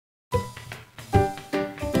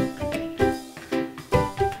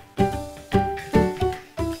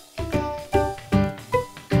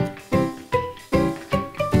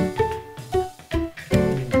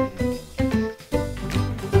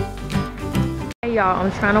Alright y'all,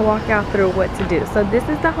 I'm trying to walk y'all through what to do. So this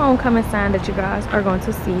is the homecoming sign that you guys are going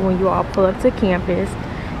to see when you all pull up to campus.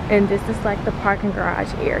 And this is like the parking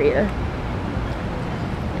garage area.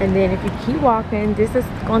 And then if you keep walking, this is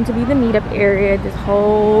going to be the meetup area, this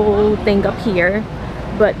whole thing up here.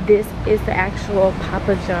 But this is the actual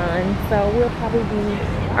Papa John. So we'll probably be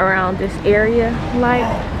around this area, like,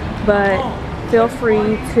 but feel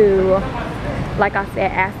free to, like I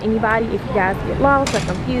said, ask anybody if you guys get lost or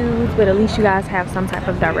confused, but at least you guys have some type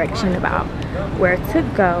of direction about where to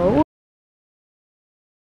go.